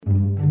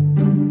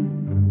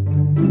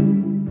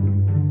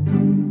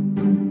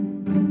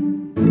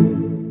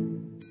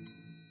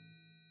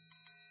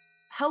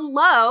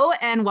Hello,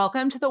 and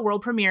welcome to the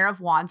world premiere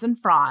of Wands and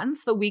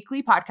Fronds, the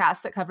weekly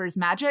podcast that covers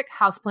magic,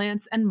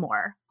 houseplants, and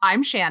more.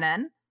 I'm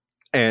Shannon.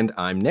 And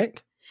I'm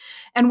Nick.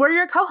 And we're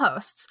your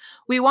co-hosts.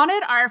 We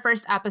wanted our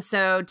first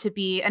episode to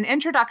be an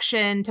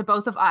introduction to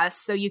both of us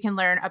so you can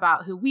learn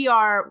about who we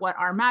are, what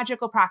our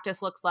magical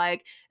practice looks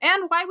like,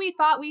 and why we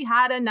thought we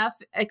had enough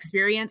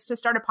experience to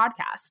start a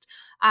podcast.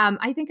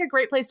 I think a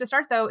great place to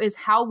start, though, is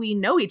how we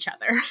know each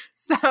other.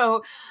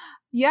 So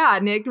yeah,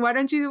 Nick, why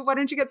don't you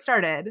get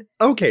started?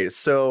 Okay,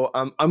 so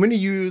I'm going to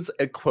use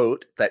a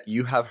quote that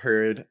you have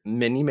heard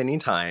many, many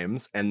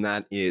times, and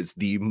that is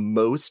the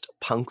most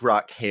punk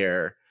rock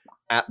hair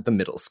at the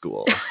middle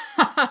school.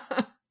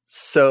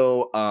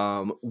 So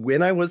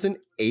when I was in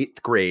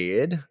 8th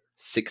grade,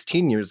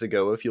 16 years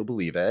ago, if you'll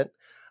believe it,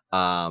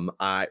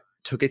 I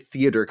took a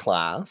theater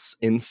class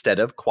instead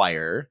of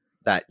choir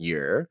that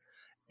year.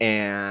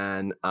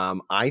 And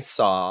I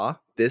saw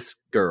this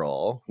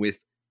girl with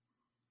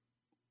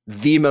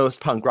the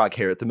most punk rock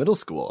hair at the middle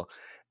school.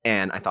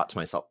 And I thought to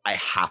myself, I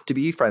have to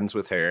be friends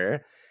with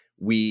her.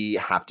 We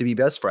have to be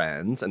best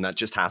friends. And that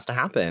just has to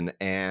happen.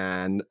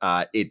 And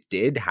it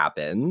did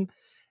happen.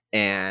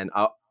 And,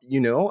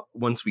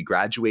 once we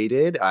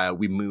graduated,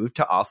 we moved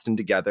to Austin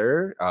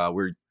together.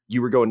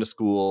 You were going to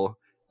school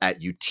at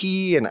UT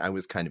and I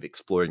was kind of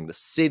exploring the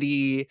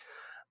city.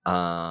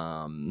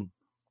 And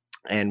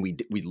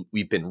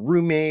we've been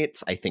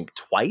roommates, I think,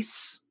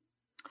 twice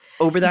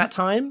over that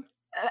time.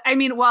 I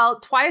mean, well,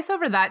 twice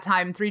over that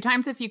time, 3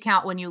 times if you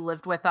count when you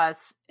lived with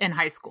us in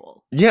high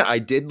school. Yeah, I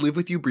did live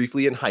with you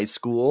briefly in high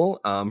school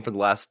for the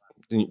last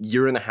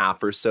year and a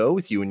half or so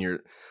with you and your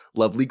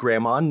lovely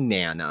grandma,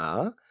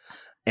 Nana.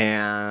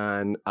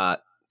 And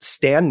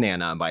Stan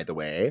Nana, by the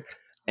way.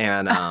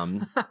 And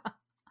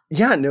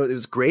yeah, no, it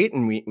was great.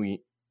 And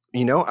we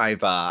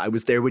I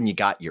was there when you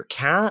got your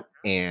cat,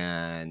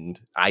 and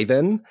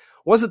Ivan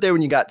wasn't there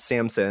when you got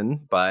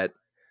Samson, but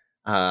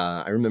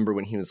I remember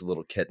when he was a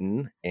little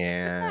kitten.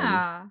 And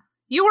yeah,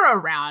 you were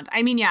around.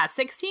 I mean, yeah,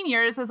 16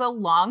 years is a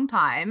long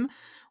time.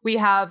 We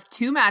have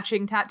 2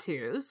 matching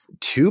tattoos.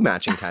 2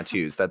 matching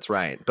tattoos. That's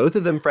right. Both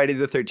of them Friday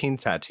the 13th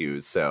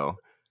tattoos. So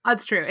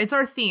that's true. It's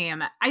our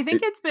theme. I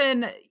think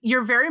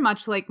you're very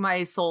much like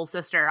my soul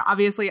sister.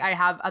 Obviously, I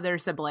have other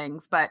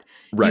siblings, but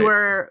right. You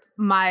are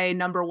my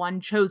number one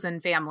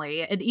chosen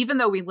family. And even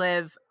though we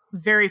live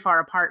very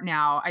far apart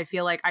now, I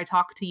feel like I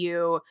talk to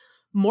you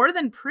more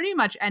than pretty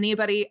much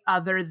anybody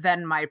other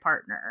than my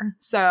partner.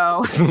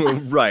 So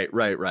right.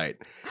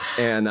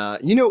 And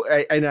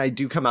I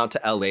do come out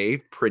to LA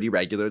pretty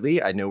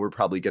regularly. I know we're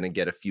probably going to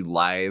get a few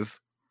live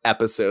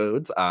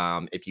episodes.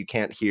 If you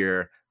can't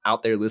hear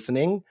out there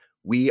listening,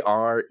 we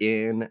are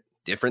in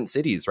different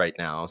cities right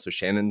now. So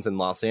Shannon's in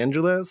Los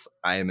Angeles,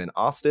 I am in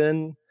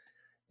Austin,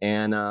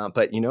 and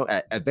but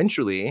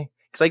eventually,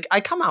 because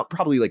I come out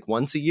probably like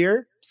once a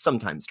year,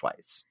 sometimes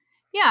twice.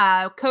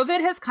 Yeah, COVID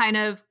has kind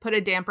of put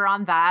a damper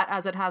on that,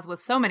 as it has with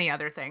so many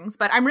other things.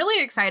 But I'm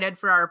really excited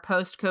for our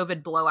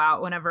post-COVID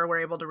blowout whenever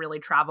we're able to really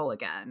travel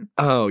again.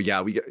 Oh,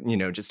 yeah. We,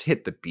 just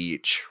hit the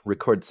beach,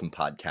 record some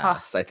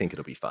podcasts. I think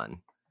it'll be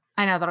fun.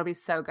 I know, that'll be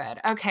so good.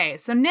 Okay,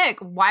 so Nick,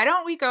 why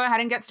don't we go ahead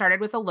and get started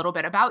with a little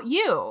bit about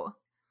you?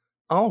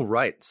 All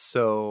right.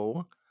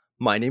 So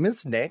my name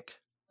is Nick.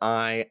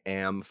 I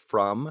am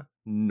from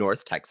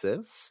North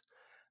Texas.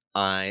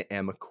 I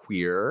am a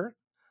queer,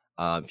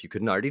 if you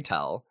couldn't already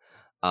tell.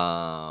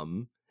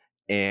 And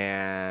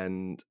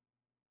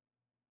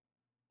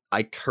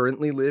I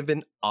currently live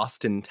in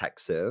Austin,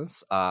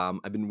 Texas.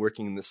 I've been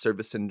working in the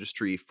service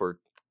industry for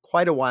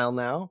quite a while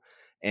now.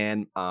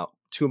 And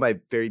 2 of my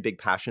very big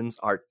passions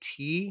are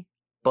tea,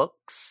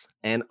 books,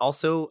 and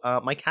also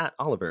my cat,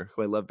 Oliver,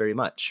 who I love very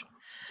much.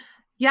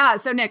 Yeah.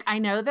 So, Nick, I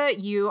know that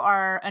you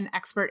are an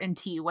expert in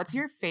tea. What's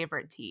your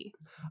favorite tea?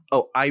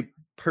 Oh, I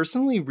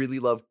personally really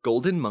love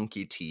Golden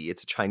Monkey tea.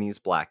 It's a Chinese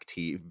black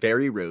tea,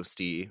 very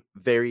roasty,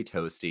 very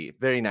toasty,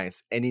 very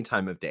nice any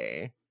time of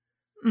day.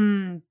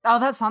 Oh,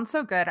 that sounds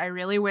so good. I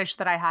really wish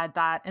that I had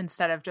that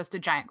instead of just a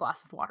giant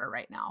glass of water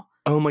right now.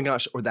 Oh my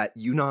gosh. Or that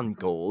Yunnan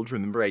Gold.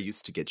 Remember I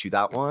used to get you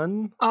that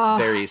one?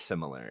 Very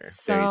similar.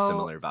 Very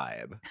similar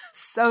vibe.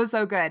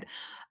 So good.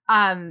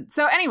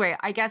 So anyway,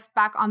 I guess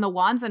back on the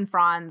Wands and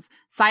Fronds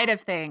side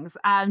of things,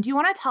 do you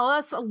want to tell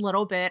us a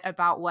little bit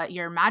about what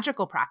your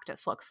magical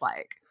practice looks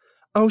like?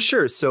 Oh,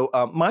 sure. So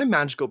my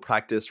magical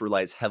practice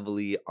relies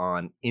heavily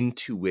on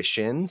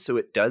intuition. So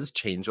it does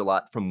change a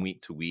lot from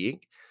week to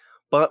week.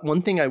 But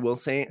one thing I will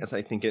say is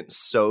I think it's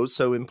so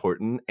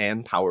important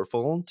and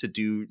powerful to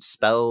do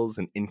spells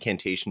and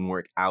incantation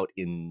work out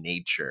in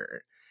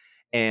nature.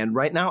 And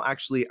right now,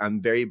 actually,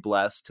 I'm very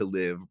blessed to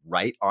live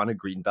right on a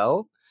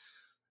greenbelt.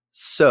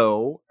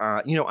 So,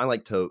 I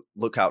like to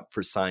look out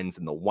for signs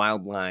in the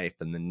wildlife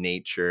and the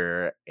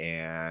nature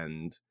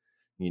and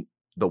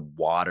the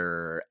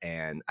water.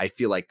 And I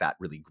feel like that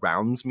really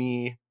grounds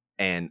me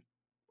and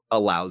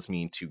allows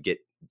me to get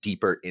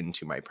deeper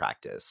into my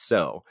practice.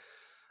 So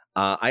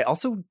I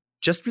also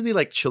just really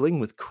like chilling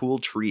with cool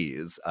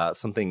trees.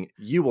 Something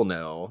you will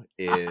know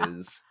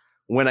is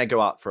when I go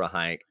out for a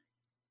hike,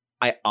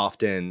 I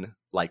often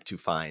like to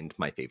find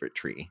my favorite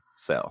tree.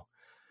 So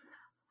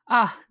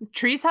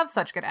trees have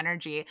such good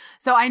energy.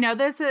 So I know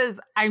this is,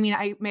 I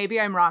mean, maybe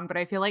I'm wrong, but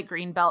I feel like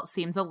Greenbelt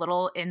seems a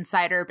little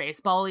insider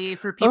baseball-y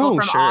for people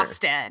from sure.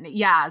 Austin.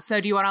 Yeah.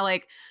 So do you want to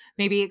like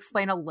maybe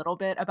explain a little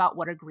bit about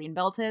what a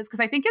Greenbelt is?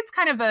 Because I think it's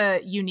kind of a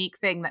unique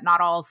thing that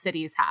not all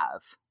cities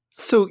have.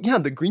 So yeah,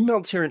 the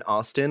Greenbelts here in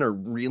Austin are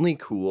really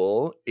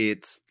cool.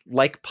 It's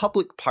like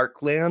public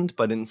parkland,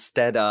 but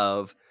instead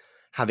of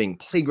having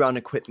playground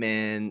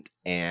equipment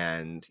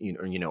and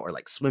or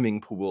like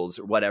swimming pools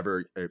or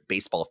whatever, or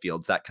baseball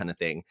fields, that kind of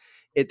thing,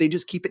 they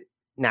just keep it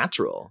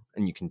natural,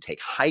 and you can take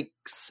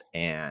hikes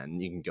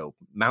and you can go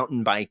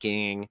mountain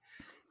biking,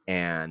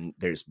 and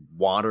there's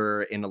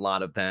water in a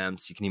lot of them,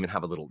 so you can even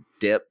have a little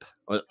dip,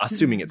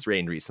 assuming it's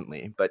rained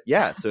recently. But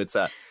yeah, so it's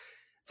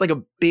like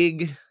a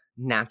big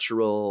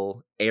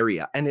natural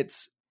area, and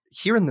it's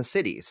here in the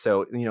city.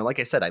 So like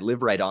I said, I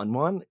live right on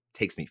one. It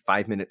takes me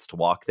 5 minutes to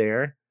walk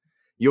there.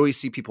 You always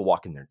see people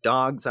walking their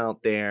dogs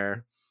out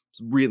there.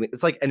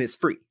 It's like, and it's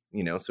free,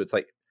 so it's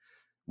like,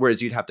 whereas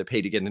you'd have to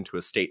pay to get into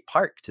a state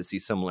park to see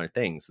similar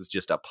things. It's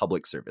just a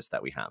public service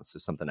that we have. So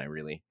something I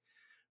really,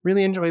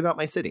 really enjoy about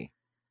my city.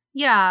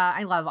 Yeah,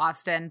 I love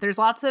Austin. There's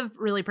lots of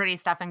really pretty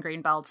stuff in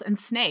green belts, and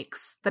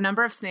snakes. The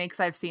number of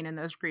snakes I've seen in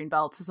those green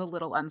belts is a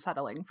little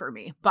unsettling for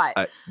me.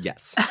 But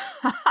yes.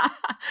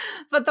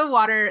 But the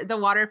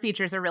water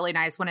features are really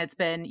nice when it's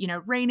been,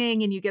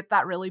 raining, and you get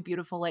that really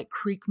beautiful like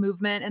creek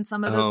movement in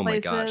some of those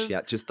places. Oh my gosh,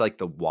 yeah, just like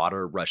the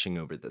water rushing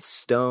over the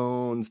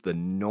stones, the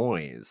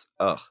noise.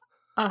 Ugh.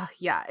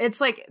 Yeah, it's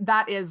like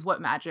that is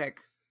what magic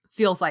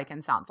feels like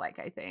and sounds like,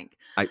 I think.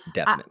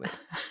 Definitely.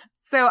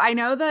 So I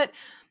know that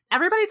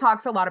everybody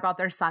talks a lot about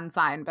their sun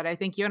sign, but I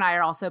think you and I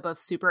are also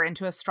both super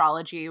into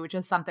astrology, which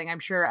is something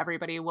I'm sure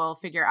everybody will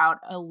figure out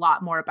a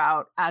lot more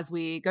about as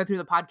we go through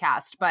the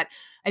podcast. But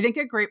I think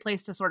a great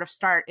place to sort of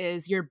start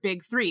is your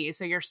big three.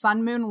 So your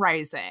sun, moon,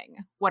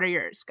 rising. What are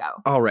yours?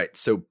 Go. All right.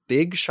 So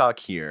big shock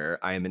here.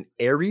 I am an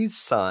Aries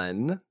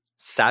sun,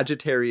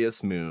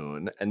 Sagittarius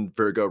moon, and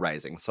Virgo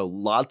rising. So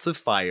lots of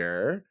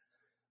fire.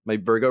 My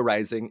Virgo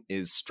rising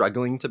is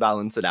struggling to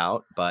balance it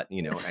out, but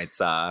it's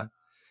a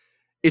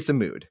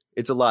mood.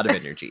 It's a lot of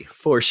energy,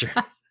 for sure.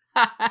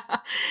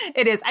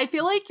 It is. I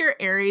feel like your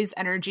Aries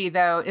energy,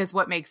 though, is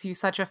what makes you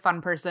such a fun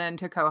person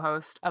to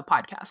co-host a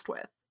podcast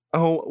with.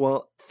 Oh,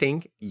 well,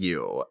 thank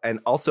you.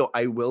 And also,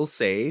 I will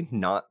say,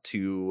 not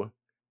to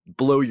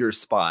blow your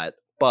spot,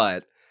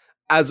 but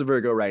as a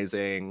Virgo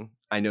rising,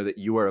 I know that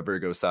you are a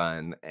Virgo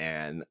sun,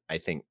 and I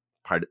think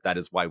part of that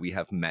is why we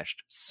have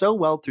meshed so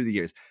well through the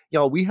years.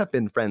 Y'all, we have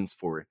been friends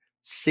for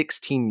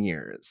 16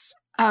 years.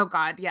 Oh,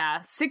 God,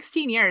 yeah.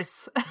 16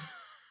 years.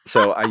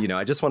 So,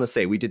 I just want to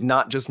say we did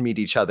not just meet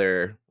each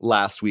other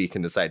last week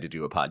and decide to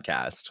do a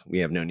podcast. We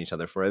have known each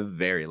other for a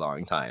very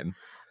long time.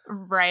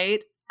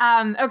 Right.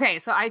 Okay,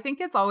 so I think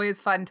it's always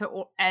fun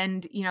to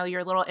end,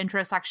 your little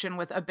intro section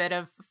with a bit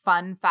of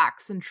fun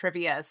facts and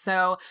trivia.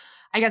 So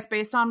I guess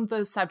based on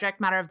the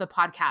subject matter of the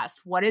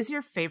podcast, what is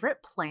your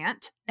favorite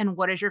plant and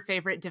what is your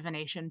favorite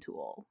divination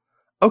tool?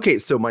 Okay,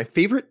 so my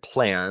favorite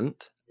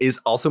plant is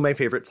also my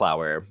favorite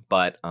flower,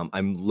 but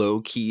I'm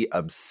low-key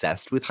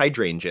obsessed with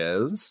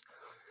hydrangeas.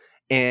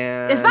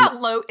 And is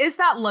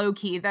that low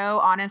key though?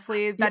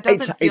 Honestly, that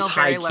doesn't feel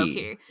very low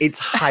key. It's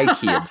high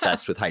key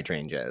obsessed with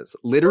hydrangeas.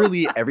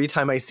 Literally every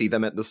time I see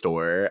them at the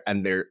store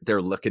and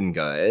they're looking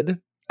good,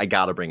 I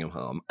gotta bring them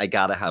home. I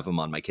gotta have them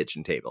on my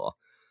kitchen table.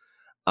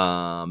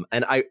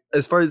 And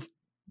as far as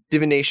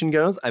divination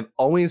goes, I've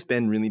always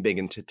been really big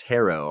into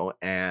tarot.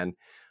 And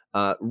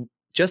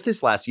just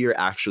this last year,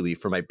 actually,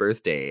 for my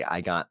birthday,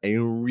 I got a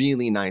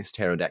really nice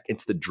tarot deck.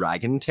 It's the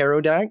Dragon Tarot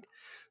deck.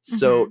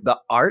 So the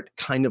art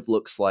kind of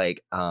looks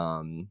like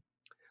a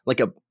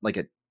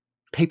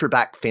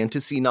paperback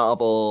fantasy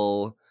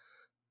novel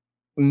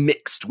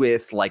mixed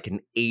with like an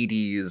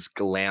 80s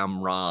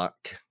glam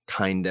rock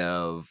kind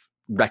of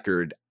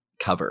record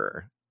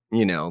cover,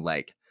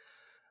 like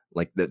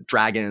the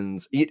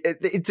dragons.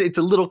 It's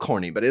a little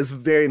corny, but it's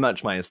very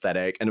much my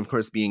aesthetic. And of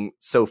course, being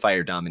so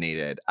fire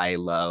dominated, I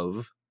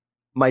love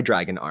my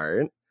dragon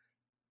art.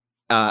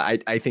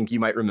 I think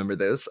you might remember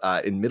this.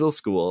 In middle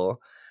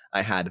school,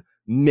 I had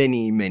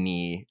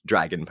many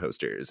dragon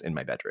posters in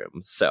my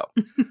bedroom. So,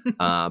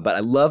 but I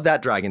love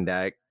that dragon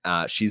deck.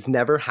 She's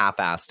never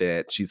half-assed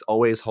it. She's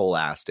always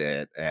whole-assed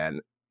it.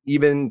 And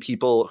even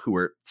people who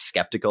were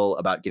skeptical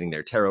about getting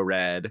their tarot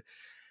read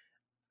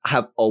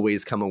have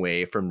always come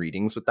away from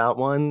readings with that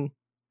one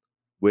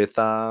with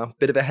a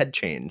bit of a head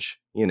change.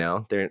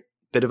 They're a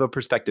bit of a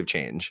perspective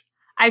change.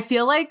 I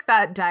feel like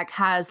that deck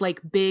has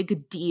like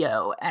big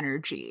Dio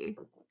energy.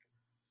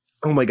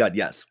 Oh my God,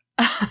 yes.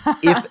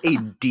 If a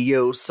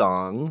Dio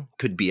song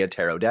could be a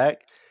tarot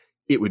deck,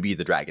 it would be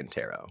the Dragon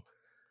Tarot.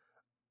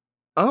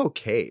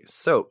 Okay,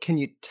 so can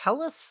you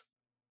tell us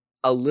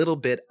a little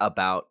bit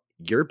about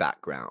your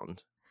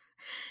background?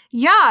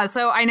 Yeah,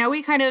 so I know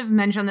we kind of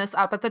mentioned this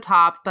up at the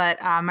top, but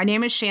my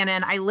name is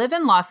Shannon. I live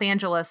in Los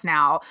Angeles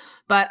now,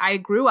 but I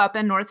grew up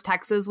in North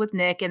Texas with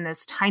Nick in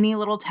this tiny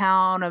little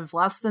town of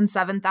less than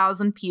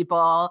 7,000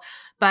 people.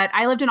 But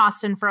I lived in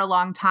Austin for a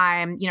long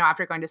time,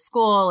 after going to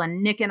school,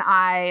 and Nick and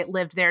I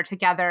lived there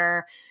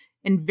together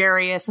in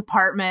various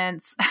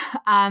apartments.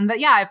 But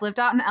yeah, I've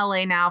lived out in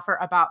LA now for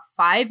about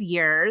 5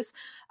 years.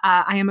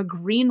 I am a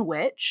green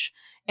witch.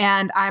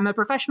 And I'm a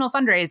professional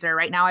fundraiser.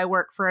 Right now, I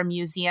work for a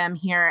museum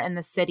here in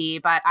the city,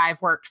 but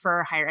I've worked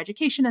for higher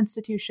education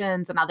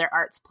institutions and other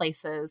arts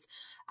places.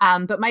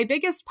 But my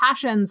biggest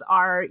passions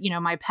are,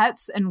 my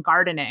pets and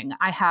gardening.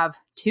 I have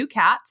 2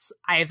 cats,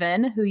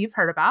 Ivan, who you've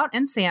heard about,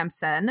 and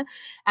Samson.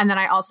 And then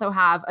I also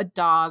have a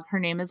dog. Her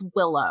name is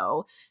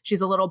Willow.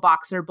 She's a little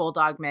boxer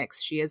bulldog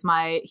mix. She is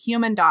my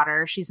human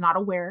daughter. She's not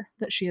aware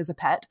that she is a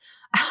pet.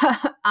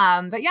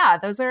 But yeah,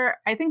 those are,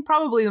 I think,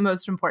 probably the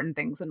most important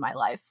things in my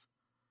life.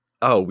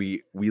 Oh,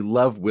 we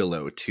love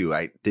Willow too.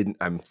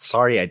 I'm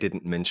sorry I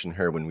didn't mention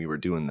her when we were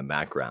doing the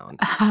background.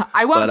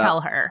 I won't tell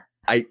her.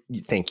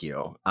 Thank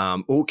you.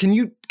 Well,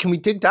 can we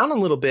dig down a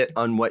little bit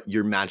on what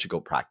your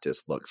magical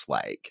practice looks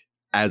like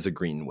as a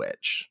green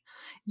witch?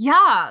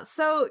 Yeah.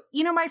 So,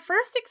 my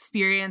first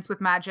experience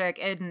with magic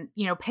and,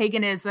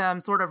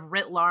 paganism sort of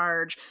writ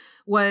large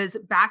was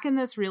back in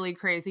this really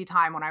crazy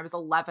time when I was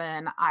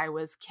 11. I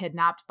was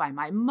kidnapped by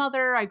my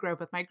mother. I grew up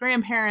with my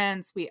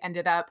grandparents. We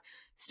ended up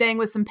staying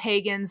with some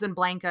pagans in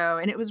Blanco,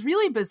 and it was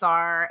really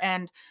bizarre.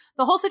 And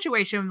the whole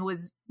situation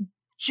was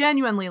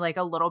genuinely like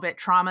a little bit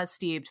trauma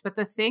steeped. But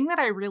the thing that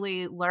I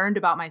really learned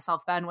about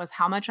myself then was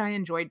how much I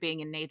enjoyed being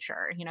in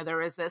nature. There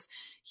was this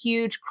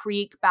huge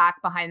creek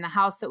back behind the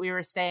house that we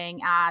were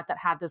staying at that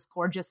had this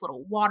gorgeous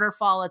little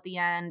waterfall at the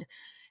end.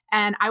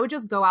 And I would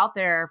just go out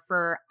there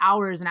for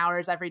hours and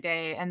hours every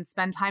day and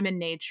spend time in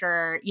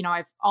nature.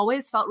 I've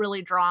always felt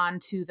really drawn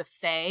to the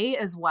Fae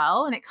as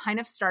well. And it kind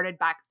of started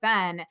back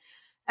then.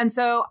 And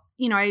so,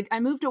 I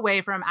moved away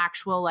from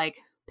actual like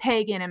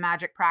pagan and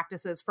magic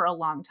practices for a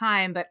long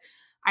time. But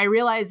I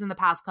realized in the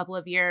past couple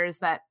of years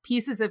that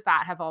pieces of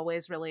that have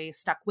always really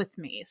stuck with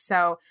me.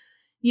 So,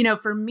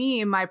 for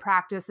me, my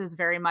practice is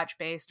very much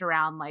based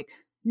around like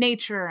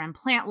nature and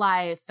plant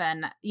life.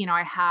 And,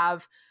 I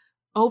have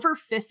over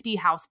 50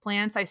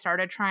 houseplants. I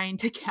started trying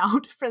to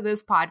count for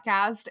this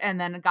podcast and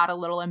then got a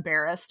little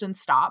embarrassed and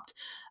stopped.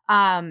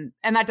 And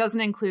that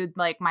doesn't include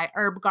like my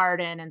herb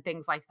garden and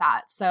things like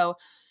that. So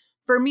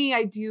for me,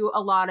 I do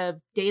a lot of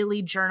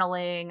daily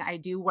journaling. I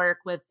do work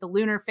with the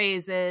lunar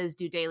phases,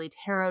 do daily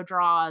tarot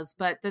draws.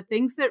 But the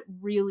things that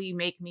really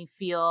make me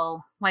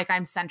feel like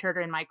I'm centered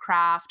in my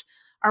craft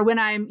are when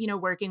I'm,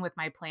 working with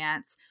my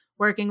plants,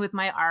 working with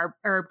my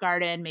herb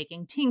garden,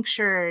 making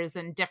tinctures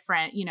and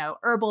different,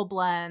 herbal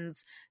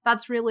blends.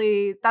 That's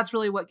really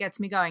what gets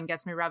me going,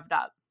 gets me revved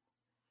up.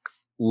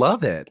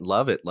 Love it.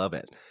 Love it. Love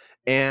it.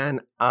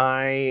 And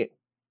I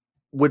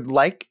would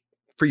like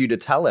for you to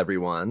tell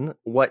everyone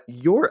what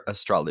your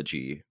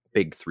astrology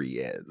big 3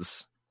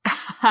 is.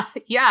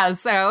 Yeah,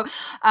 so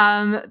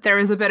there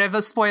was a bit of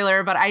a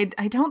spoiler, but I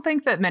don't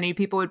think that many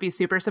people would be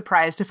super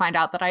surprised to find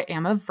out that I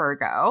am a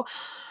Virgo.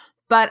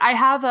 But I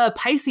have a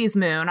Pisces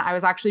moon. I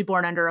was actually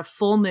born under a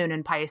full moon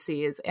in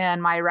Pisces,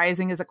 and my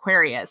rising is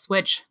Aquarius,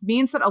 which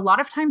means that a lot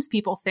of times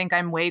people think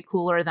I'm way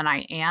cooler than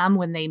I am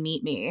when they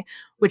meet me,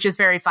 which is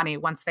very funny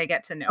once they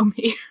get to know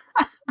me.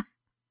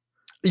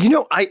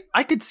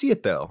 I could see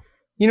it though.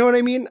 You know what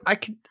I mean?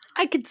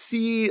 I could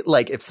see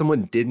like if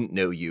someone didn't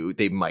know you,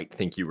 they might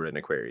think you were an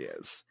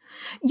Aquarius.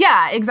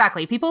 Yeah,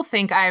 exactly. People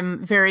think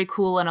I'm very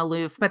cool and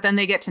aloof, but then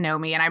they get to know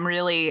me and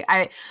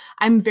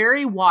I'm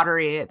very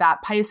watery.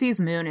 That Pisces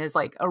moon is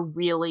like a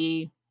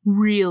really,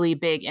 really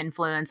big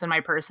influence in my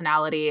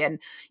personality. And,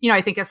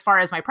 I think as far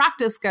as my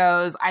practice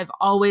goes, I've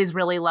always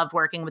really loved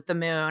working with the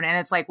moon. And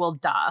it's like, well,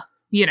 duh,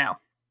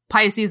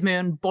 Pisces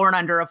moon, born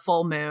under a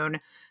full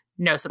moon,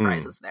 no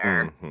surprises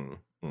there.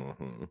 Mm-hmm,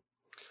 mm-hmm.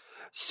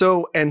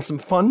 So, and some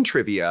fun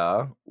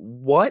trivia.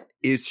 What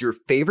is your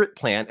favorite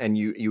plant? And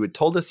you had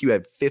told us you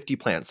had 50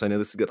 plants. So I know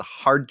this is a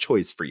hard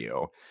choice for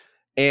you.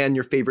 And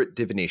your favorite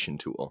divination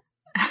tool.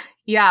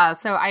 Yeah,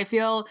 so I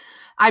feel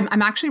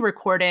I'm actually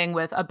recording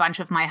with a bunch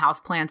of my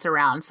houseplants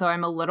around. So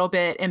I'm a little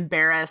bit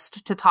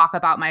embarrassed to talk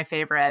about my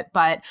favorite.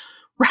 But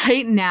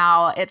right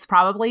now, it's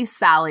probably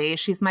Sally.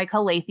 She's my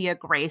Calathea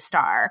Gray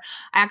Star.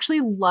 I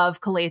actually love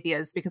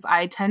Calatheas because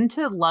I tend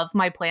to love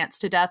my plants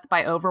to death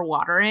by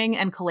overwatering,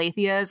 and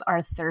Calatheas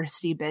are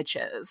thirsty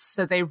bitches.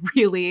 So they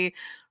really,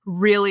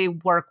 really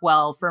work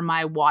well for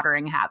my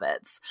watering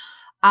habits.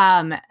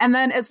 And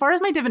then as far as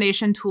my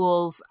divination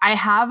tools, I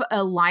have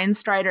a Line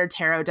Strider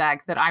tarot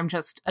deck that I'm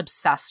just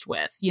obsessed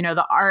with.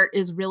 The art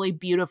is really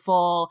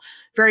beautiful,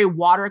 very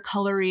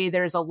watercolory.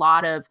 There's a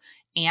lot of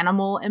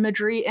animal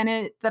imagery in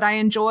it that I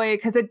enjoy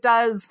because it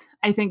does,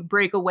 I think,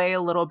 break away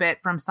a little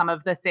bit from some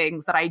of the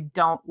things that I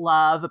don't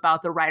love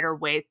about the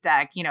Rider-Waite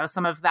deck.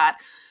 Some of that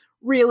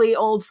really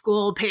old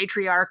school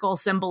patriarchal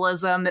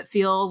symbolism that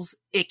feels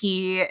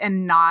icky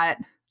and not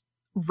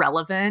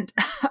relevant.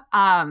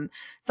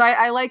 So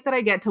I like that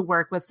I get to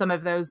work with some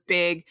of those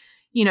big,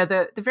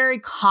 the very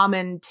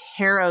common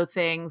tarot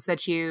things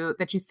that you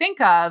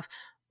think of,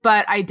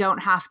 but I don't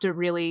have to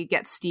really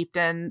get steeped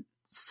in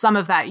some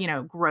of that,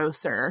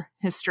 grosser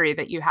history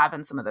that you have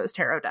in some of those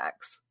tarot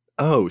decks.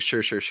 Oh,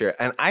 sure.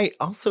 And I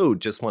also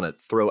just want to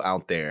throw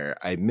out there,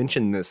 I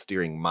mentioned this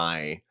during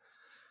my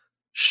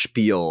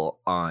spiel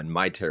on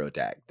my tarot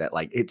deck, that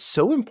like it's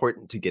so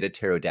important to get a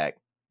tarot deck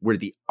where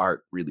the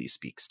art really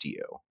speaks to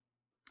you.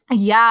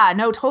 Yeah,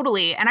 no,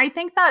 totally. And I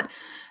think that,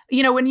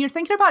 when you're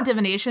thinking about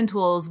divination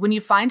tools, when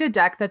you find a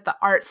deck that the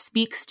art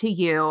speaks to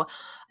you,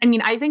 I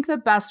mean, I think the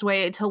best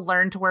way to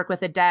learn to work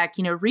with a deck,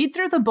 read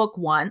through the book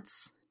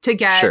once to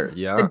get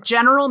the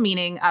general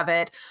meaning of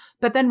it,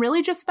 but then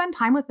really just spend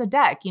time with the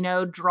deck,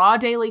 draw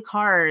daily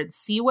cards,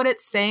 see what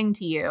it's saying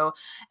to you.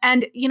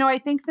 And, I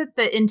think that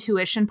the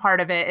intuition part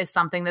of it is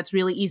something that's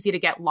really easy to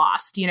get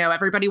lost.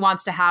 Everybody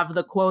wants to have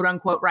the quote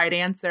unquote right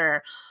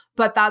answer,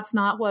 but that's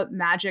not what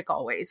magic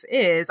always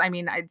is. I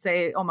mean, I'd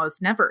say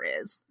almost never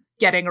is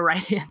getting a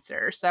right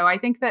answer. So I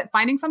think that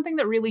finding something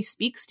that really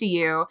speaks to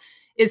you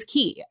is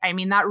key. I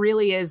mean, that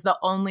really is the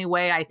only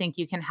way I think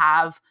you can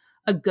have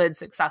a good,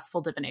 successful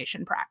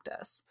divination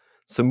practice.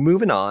 So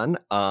moving on,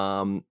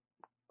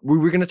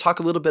 we're going to talk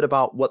a little bit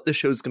about what the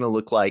show's going to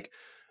look like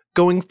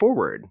going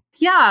forward.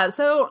 Yeah.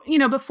 So,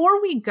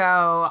 before we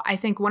go, I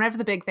think one of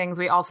the big things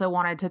we also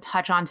wanted to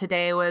touch on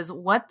today was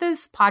what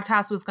this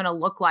podcast was going to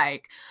look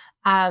like.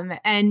 And,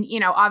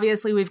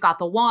 obviously we've got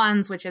the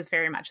wands, which is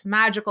very much the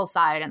magical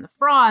side, and the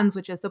fronds,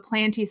 which is the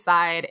planty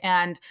side.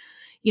 And,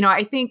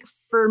 I think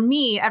for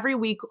me, every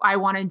week I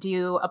want to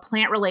do a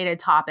plant-related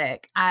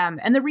topic.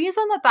 And the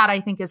reason that I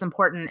think is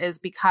important is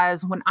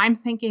because when I'm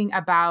thinking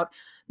about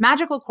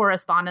magical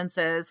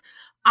correspondences,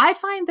 I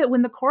find that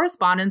when the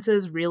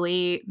correspondences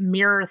really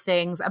mirror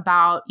things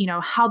about,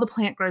 how the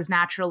plant grows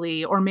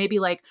naturally, or maybe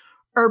like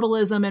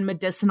herbalism and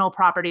medicinal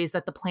properties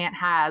that the plant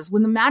has,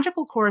 when the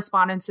magical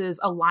correspondences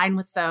align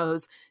with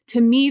those,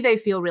 to me, they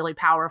feel really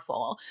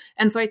powerful.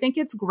 And so I think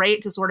it's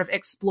great to sort of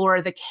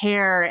explore the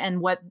care and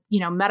what,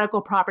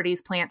 medical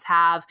properties plants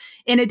have,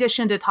 in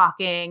addition to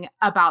talking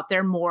about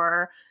their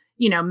more,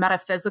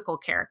 metaphysical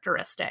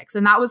characteristics.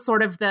 And that was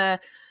sort of the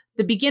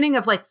beginning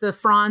of like the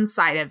frond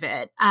side of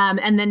it.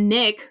 And then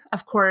Nick,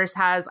 of course,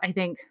 has, I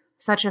think,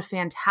 such a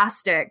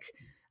fantastic,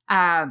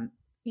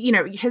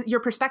 your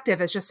perspective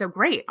is just so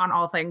great on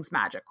all things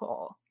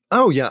magical.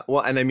 Oh, yeah.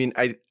 Well, and I mean,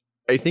 I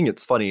think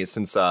it's funny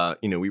since,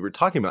 we were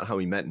talking about how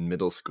we met in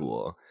middle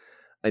school,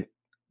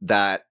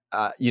 I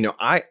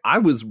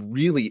was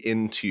really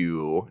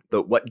into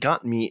what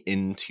got me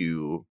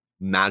into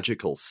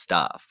magical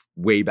stuff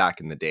way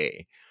back in the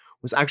day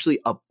was actually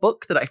a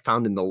book that I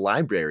found in the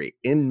library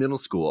in middle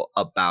school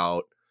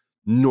about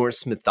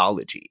Norse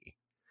mythology.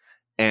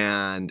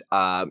 And,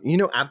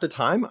 at the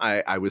time,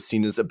 I was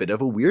seen as a bit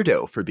of a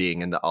weirdo for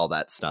being into all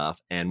that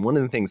stuff. And one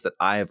of the things that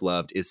I have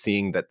loved is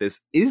seeing that this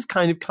is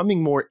kind of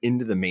coming more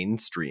into the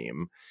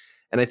mainstream.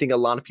 And I think a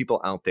lot of people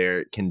out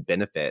there can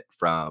benefit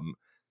from,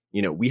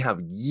 we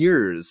have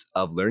years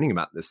of learning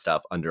about this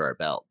stuff under our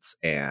belts.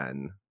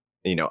 And,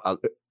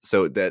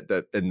 so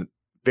the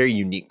very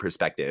unique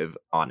perspective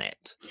on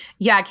it.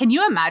 Yeah. Can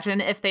you imagine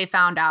if they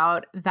found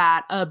out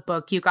that a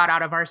book you got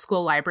out of our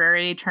school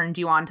library turned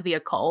you on to the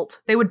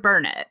occult? They would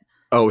burn it.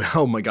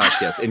 Oh my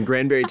gosh, yes. In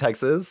Granbury,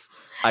 Texas,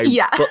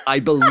 I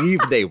believe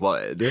they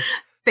would.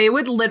 They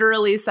would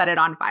literally set it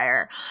on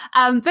fire.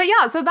 But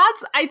yeah, so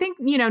that's, I think,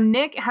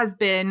 Nick has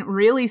been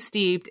really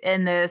steeped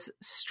in this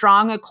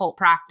strong occult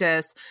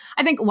practice,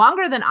 I think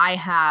longer than I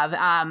have.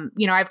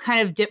 I've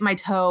kind of dipped my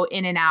toe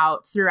in and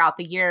out throughout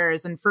the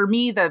years. And for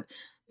me, the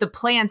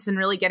plants and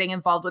really getting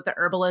involved with the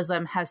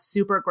herbalism has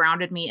super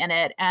grounded me in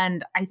it.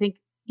 And I think,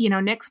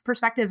 Nick's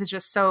perspective is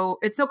just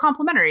it's so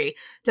complementary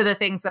to the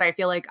things that I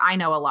feel like I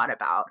know a lot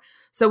about.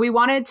 So we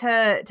wanted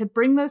to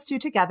bring those two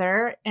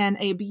together in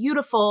a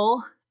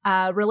beautiful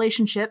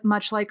relationship,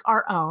 much like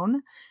our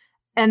own.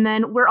 And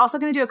then we're also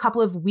going to do a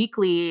couple of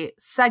weekly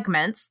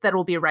segments that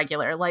will be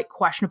regular, like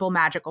questionable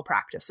magical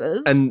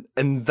practices.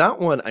 And that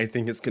one I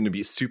think is going to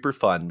be super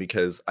fun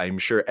because I'm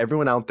sure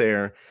everyone out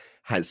there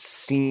has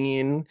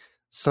seen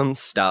some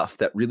stuff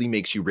that really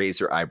makes you raise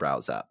your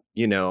eyebrows up,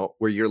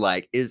 where you're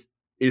like, is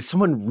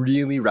someone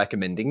really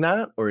recommending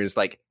that? Or is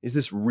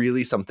this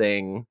really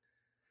something?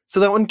 So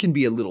that one can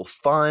be a little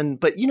fun,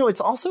 but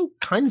it's also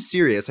kind of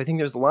serious. I think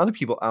there's a lot of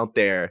people out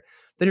there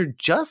that are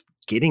just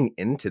getting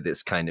into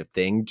this kind of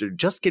thing. They're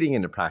just getting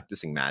into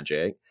practicing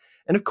magic.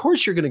 And of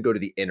course you're going to go to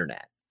the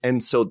internet.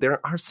 And so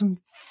there are some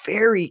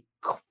very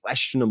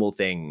questionable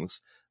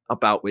things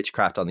about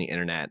witchcraft on the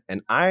internet.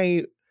 And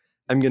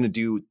I'm going to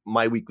do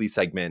my weekly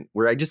segment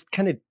where I just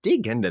kind of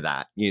dig into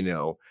that,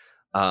 and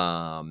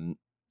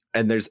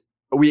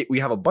we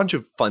have a bunch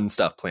of fun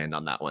stuff planned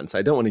on that one. So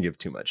I don't want to give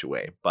too much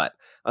away, but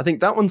I think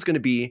that one's going to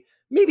be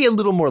maybe a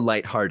little more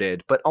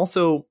lighthearted, but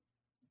also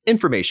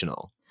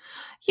informational.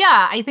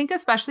 Yeah, I think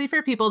especially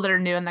for people that are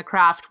new in the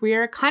craft,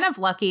 we're kind of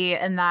lucky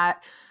in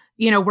that,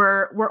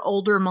 we're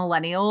older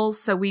millennials.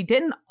 So we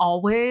didn't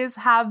always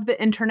have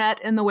the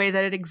internet in the way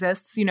that it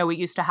exists. We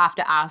used to have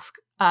to ask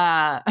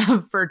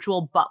a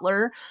virtual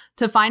butler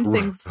to find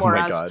things for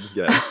us. God,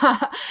 yes.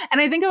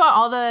 And I think about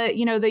all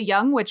the, the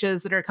young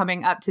witches that are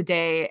coming up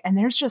today, and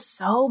there's just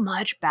so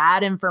much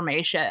bad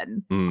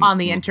information on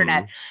the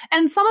internet.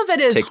 And some of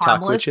it is TikTok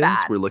harmless witches,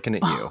 bad. we're looking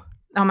at you.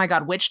 Oh my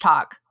God, witch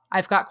talk.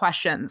 I've got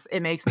questions.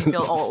 It makes me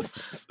feel old.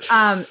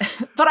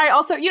 But I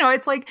also,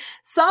 it's like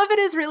some of it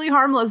is really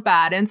harmless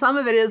bad. And some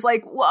of it is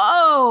like,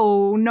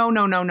 whoa,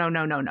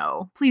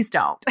 no. Please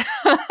don't.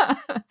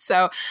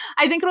 So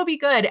I think it'll be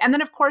good. And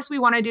then, of course, we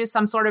want to do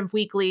some sort of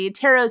weekly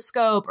tarot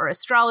scope or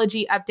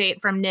astrology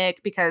update from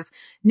Nick, because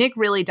Nick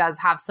really does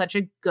have such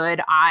a good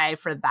eye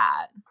for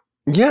that.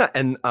 Yeah,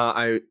 and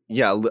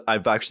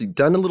I've actually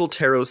done a little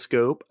tarot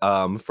scope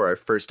for our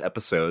first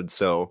episode.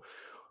 So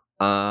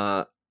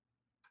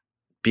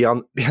be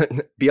on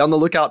the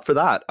lookout for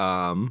that.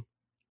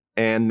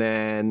 And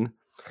then,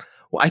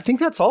 well, I think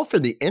that's all for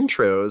the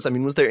intros. I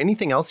mean, was there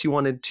anything else you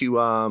wanted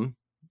to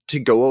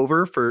go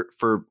over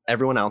for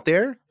everyone out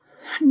there?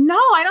 No,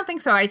 I don't think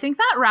so. I think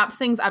that wraps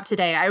things up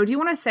today. I do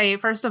want to say,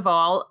 first of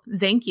all,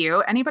 thank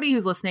you. Anybody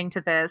who's listening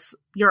to this,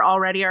 you're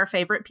already our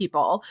favorite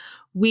people.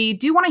 We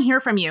do want to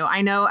hear from you.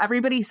 I know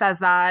everybody says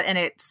that and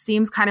it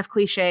seems kind of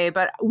cliche,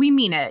 but we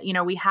mean it.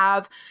 We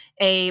have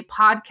a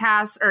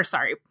podcast,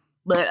 start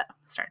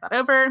that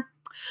over.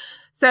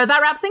 So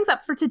that wraps things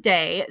up for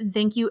today.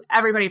 Thank you,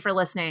 everybody, for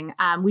listening.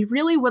 We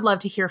really would love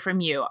to hear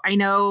from you. I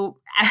know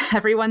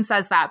everyone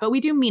says that, but we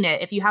do mean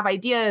it. If you have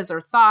ideas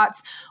or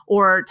thoughts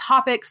or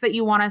topics that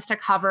you want us to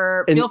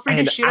cover, feel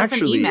free to shoot us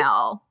an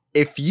email.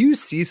 If you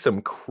see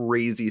some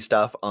crazy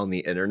stuff on the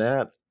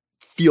internet,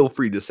 feel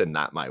free to send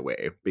that my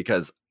way,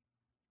 because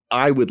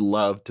I would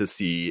love to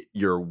see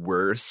your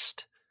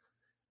worst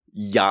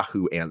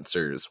Yahoo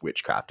Answers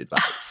witchcraft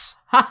advice.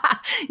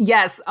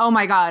 Yes. Oh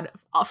my God.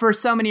 For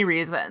so many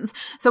reasons.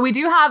 So we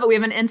have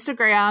an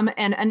Instagram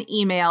and an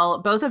email.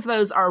 Both of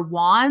those are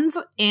Wands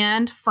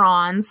and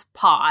Franz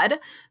Pod.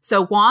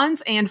 So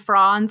Wands and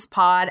Franz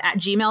Pod at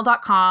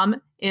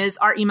gmail.com is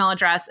our email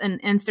address,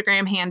 and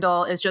Instagram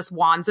handle is just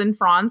Wands and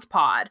Franz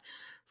Pod.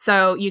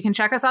 So you can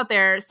check us out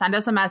there, send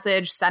us a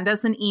message, send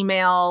us an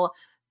email.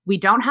 We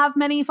don't have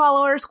many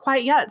followers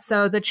quite yet,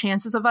 so the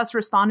chances of us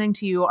responding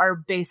to you are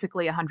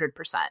basically 100%.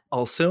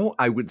 Also,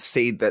 I would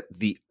say that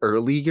the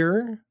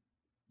earlier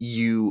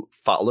you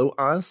follow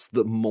us,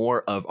 the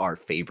more of our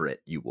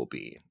favorite you will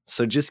be.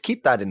 So just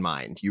keep that in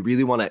mind. You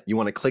really want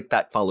to click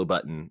that follow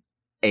button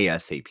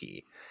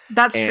ASAP.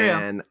 That's true.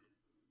 And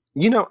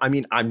I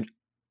mean, I'm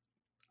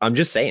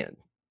just saying,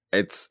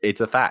 it's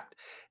a fact.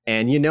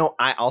 And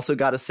I also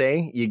got to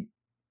say,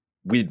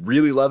 we'd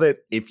really love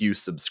it if you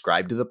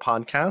subscribe to the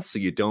podcast so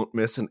you don't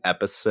miss an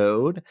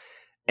episode.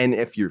 And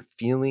if you're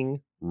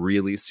feeling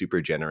really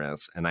super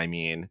generous, and I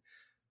mean,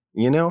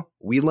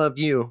 we love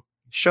you.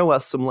 Show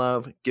us some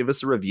love. Give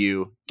us a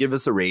review. Give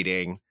us a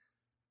rating.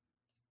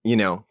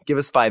 Give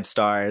us 5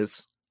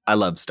 stars. I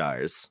love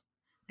stars.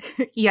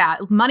 Yeah,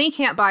 money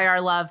can't buy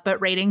our love, but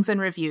ratings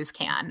and reviews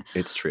can.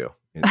 It's true.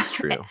 It's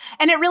true.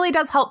 And it really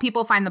does help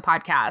people find the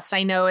podcast.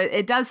 I know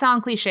it does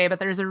sound cliche, but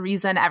there's a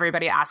reason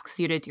everybody asks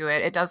you to do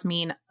it. It does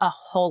mean a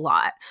whole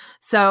lot.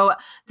 So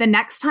the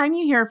next time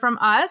you hear from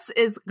us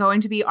is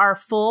going to be our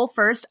full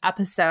first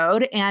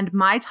episode, and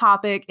my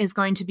topic is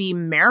going to be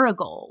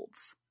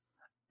marigolds.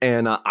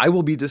 And I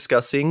will be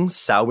discussing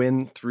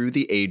Samhain through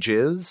the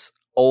ages,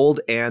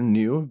 old and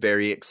new,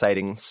 very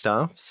exciting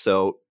stuff.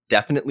 So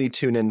definitely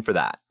tune in for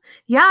that.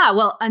 Yeah,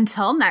 well,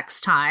 until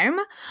next time,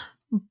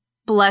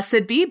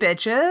 blessed be,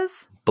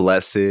 bitches.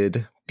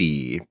 Blessed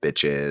be,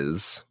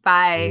 bitches.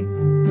 Bye.